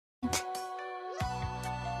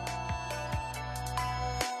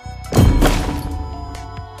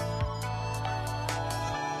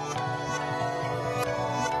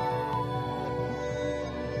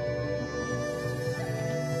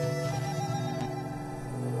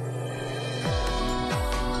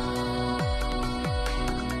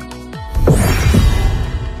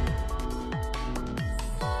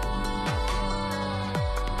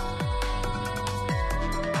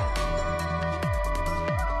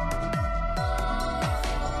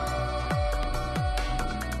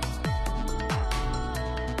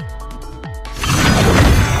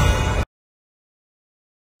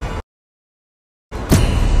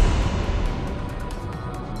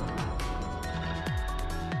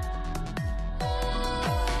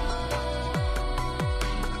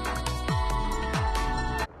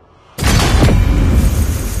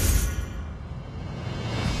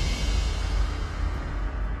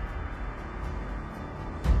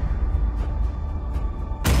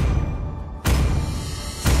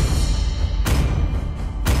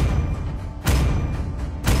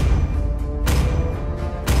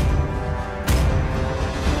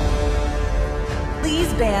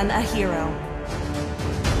than a hero.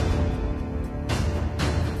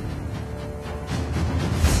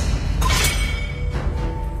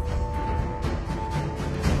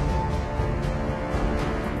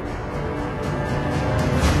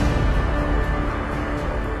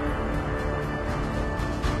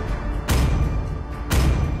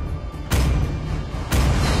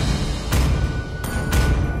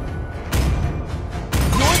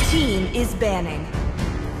 Team is banning.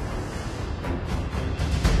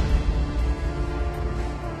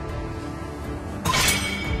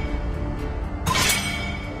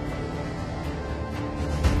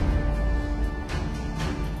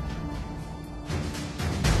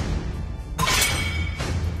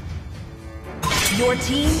 Your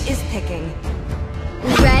team is picking.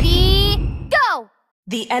 Ready, go!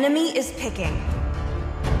 The enemy is picking.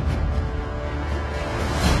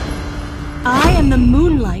 I am the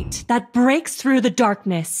moonlight that breaks through the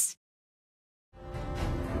darkness.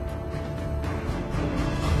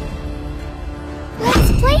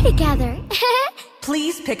 Let's play together.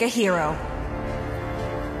 Please pick a hero.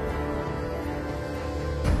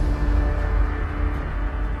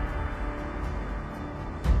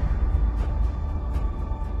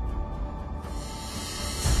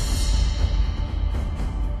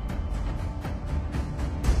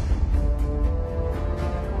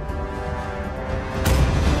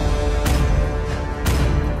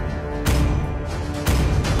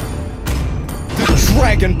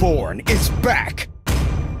 Dragonborn is back!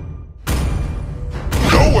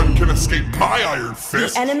 No one can escape my iron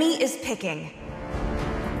fist! The enemy is picking.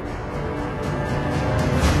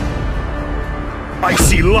 I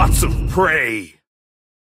see lots of prey!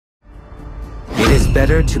 It is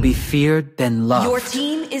better to be feared than loved. Your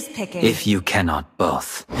team is picking. If you cannot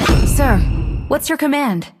both. Sir, what's your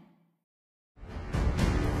command?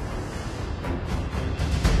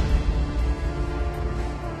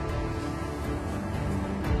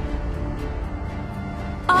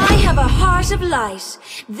 I have a heart of light.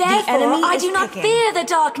 Therefore, enemy I is do not picking. fear the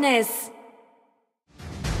darkness.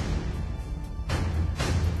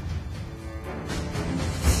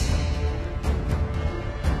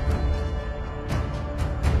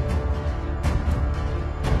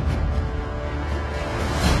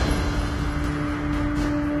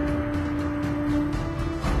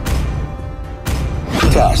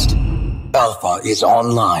 Test. Alpha is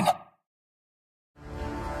online.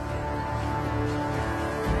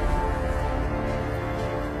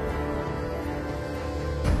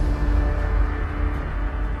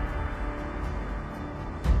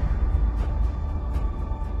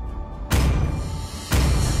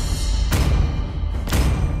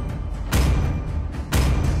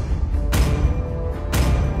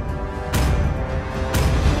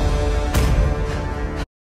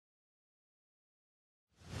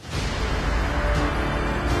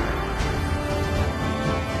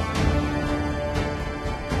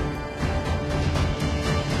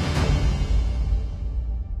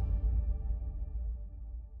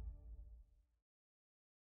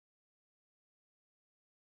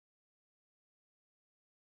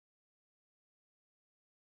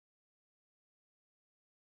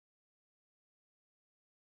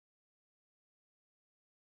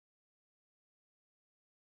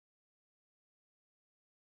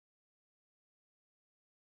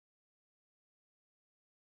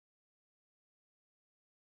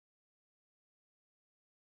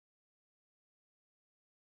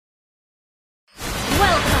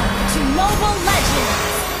 Welcome to Mobile Legends!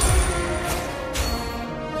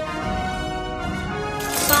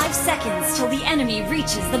 5 seconds till the enemy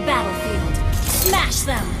reaches the battlefield. Smash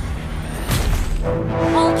them!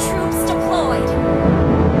 All troops deployed!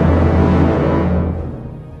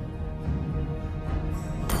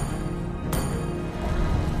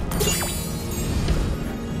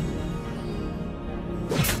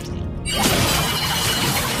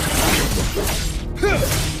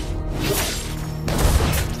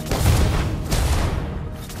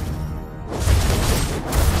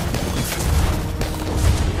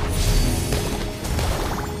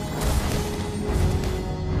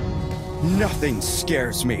 Nothing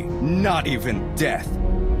scares me, not even death.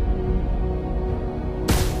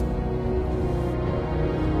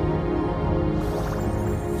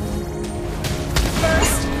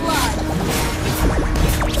 First blood!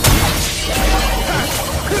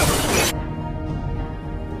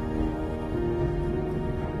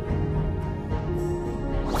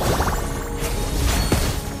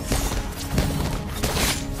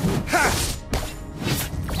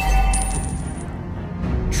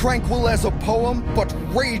 Tranquil as a poem, but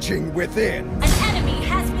raging within. An enemy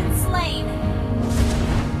has been slain!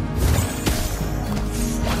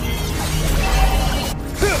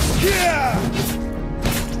 Yeah!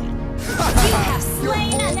 You have Your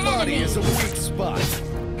slain whole an body enemy. is a weak spot.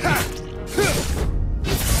 Ha!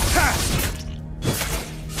 Ha!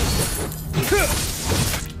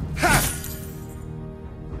 Ha!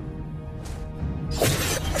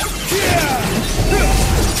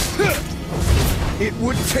 It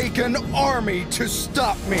would take an army to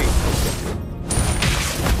stop me. You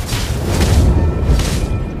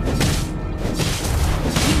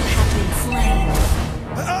have been slain.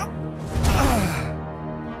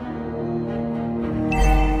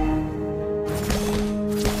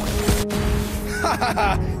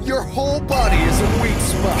 Your whole body is a weak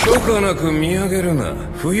spot. 許可なく見上げるな。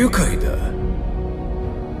不愉快だ。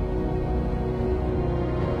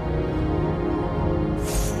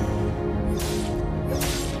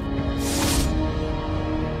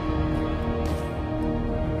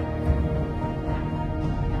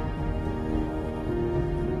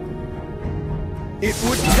It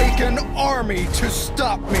would take an army to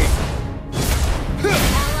stop me.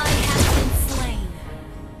 Ally has been slain.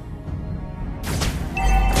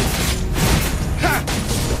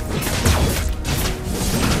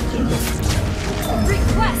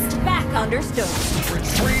 Request backup. Understood.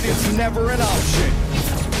 Retreat is never an option.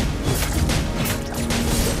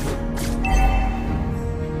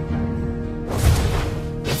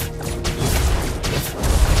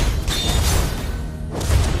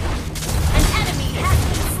 An enemy has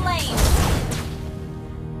been slain.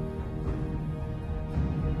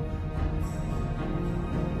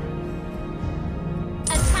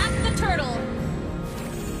 Attack the turtle.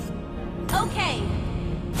 Okay.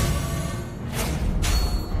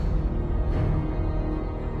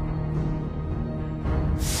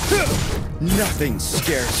 Nothing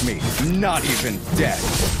scares me, not even death.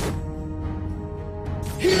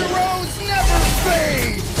 Heroes never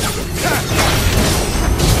fade! An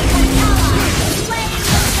ally slain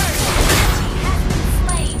the turtle. Enemy has been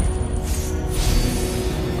slain.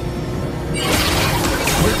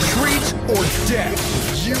 Retreat or death,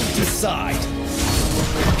 you decide.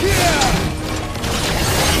 Yeah!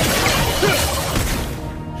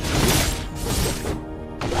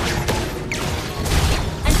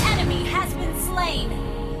 An enemy has been slain.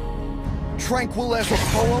 Tranquil as a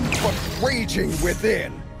poem, but raging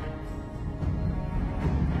within.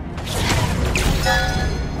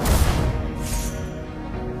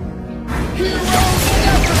 Heroes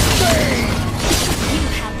never fade! You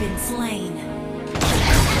have been slain.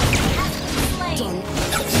 Has been slain.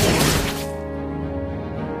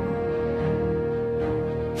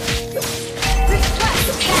 Request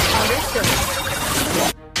backup.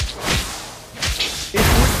 It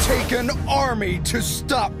would take an army to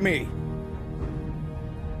stop me.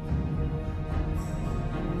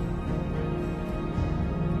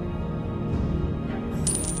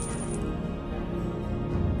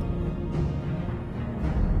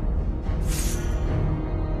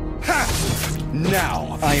 Ha!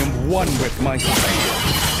 Now I am one with my spear.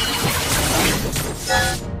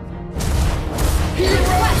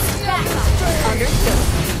 Request backup. Understood.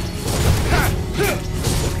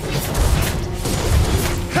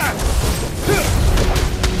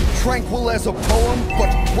 Tranquil as a poem,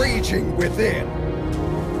 but raging within.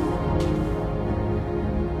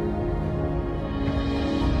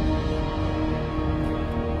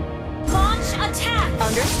 Launch attack.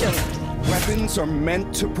 Understood. Weapons are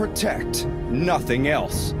meant to protect, nothing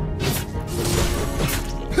else.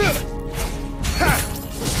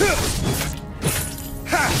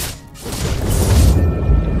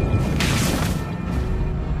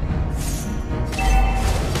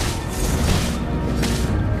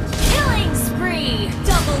 Killing spree.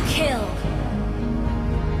 Double kill.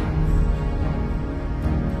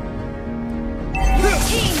 Your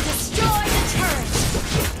team destroyed a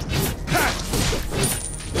turret.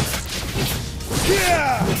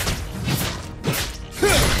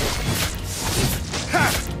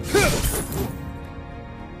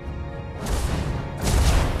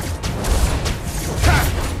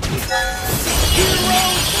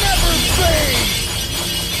 Heroes never fade!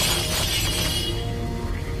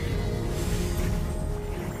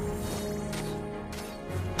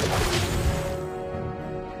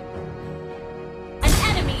 An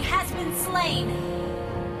enemy has been slain.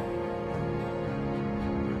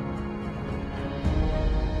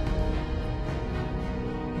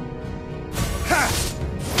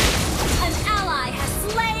 An ally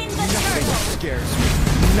has slain the Nothing turtle. scares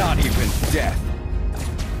me, not even death.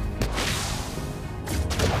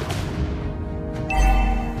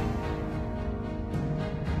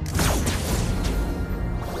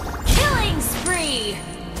 Killing spree.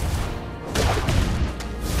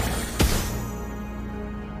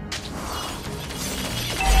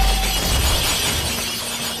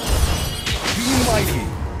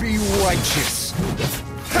 righteous. Slain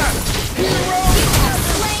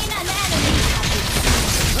an enemy.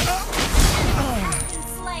 Has been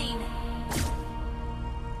slain.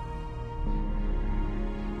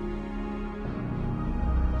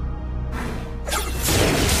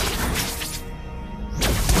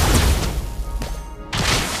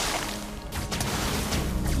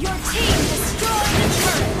 Your team destroyed the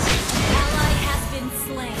turret. Ally has been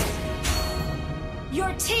slain.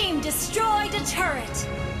 Your team destroyed a turret.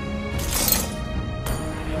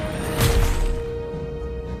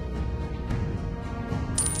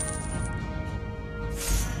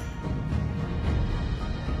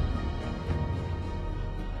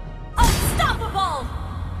 Unstoppable!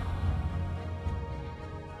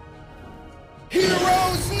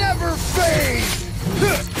 Heroes never fade!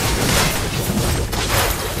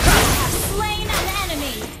 Have slain an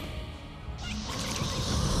enemy.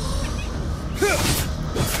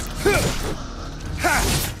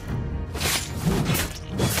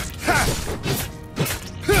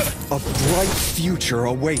 A bright future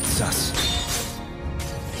awaits us.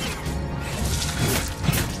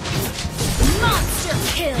 Monster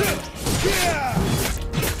kill.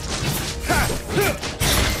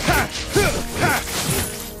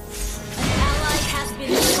 An ally has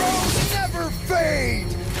been slain. Never fade!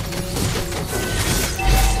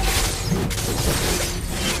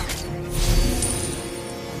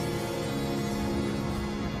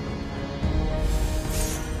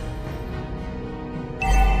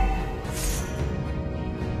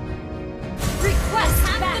 Request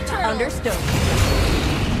backup. Understood.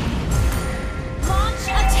 Launch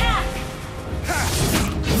attack.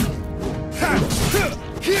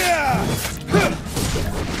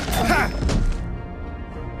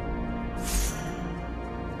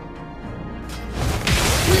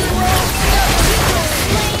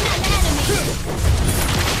 Slain an enemy.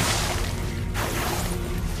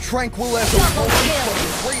 Tranquil as a Double poem, kill. but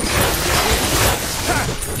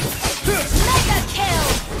Mega kill.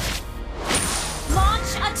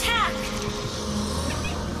 Launch attack.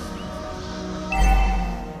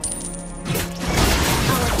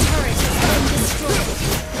 Our turret has been destroyed.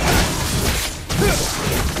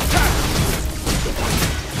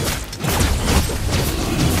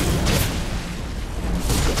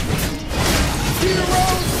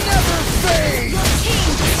 heroes never fade! Your team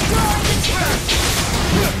destroyed the turret.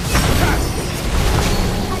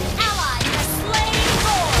 An ally has slain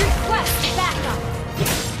Lord. Request backup.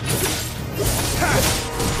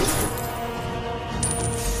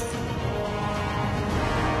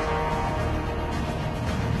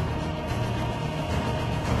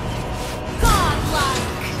 Godlike.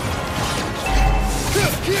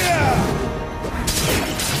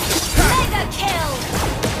 Mega kill.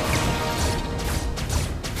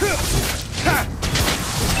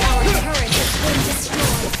 Our turret has been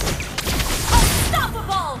destroyed.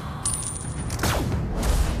 Unstoppable.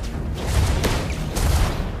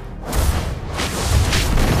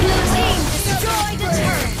 Blue team destroyed the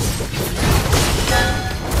turret.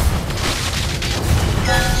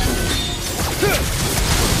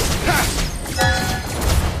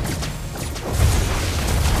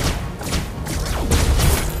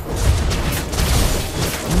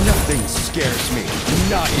 Nothing scares me,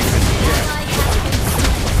 not even death.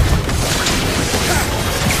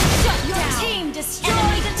 Your team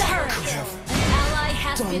destroyed the turret. An ally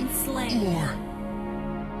has been slain. More.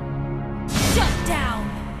 Shut down.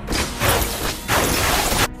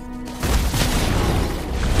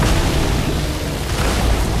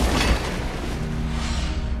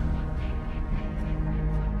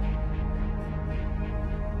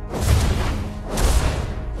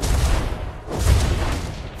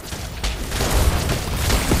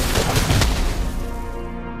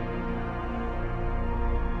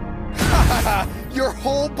 Your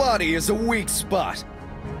whole body is a weak spot.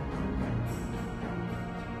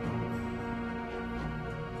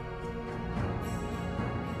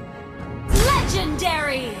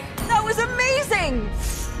 Legendary. That was amazing!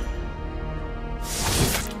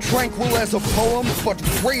 Tranquil as a poem, but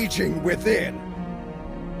raging within.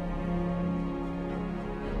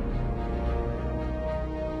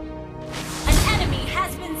 An enemy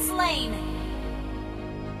has been slain.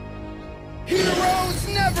 Heroes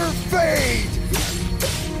never fade!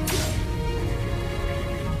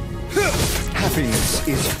 Happiness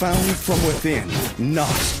is found from within,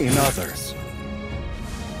 not in others.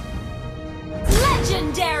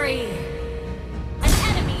 Legendary. An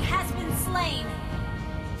enemy has been slain.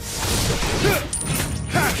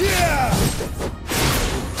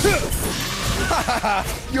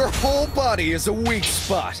 Your whole body is a weak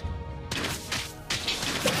spot.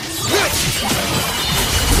 You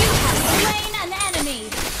have slain an enemy.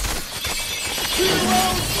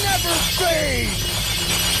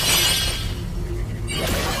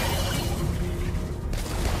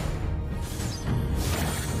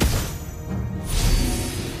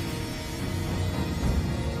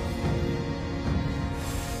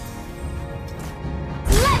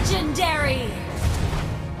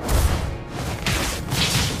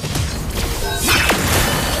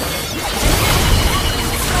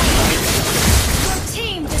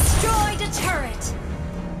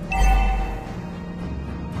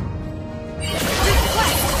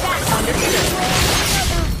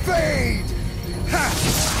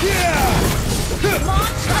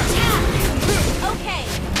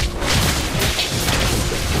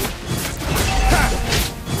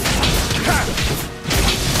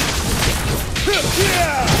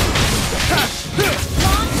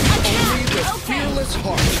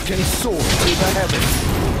 soar to the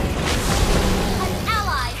heavens.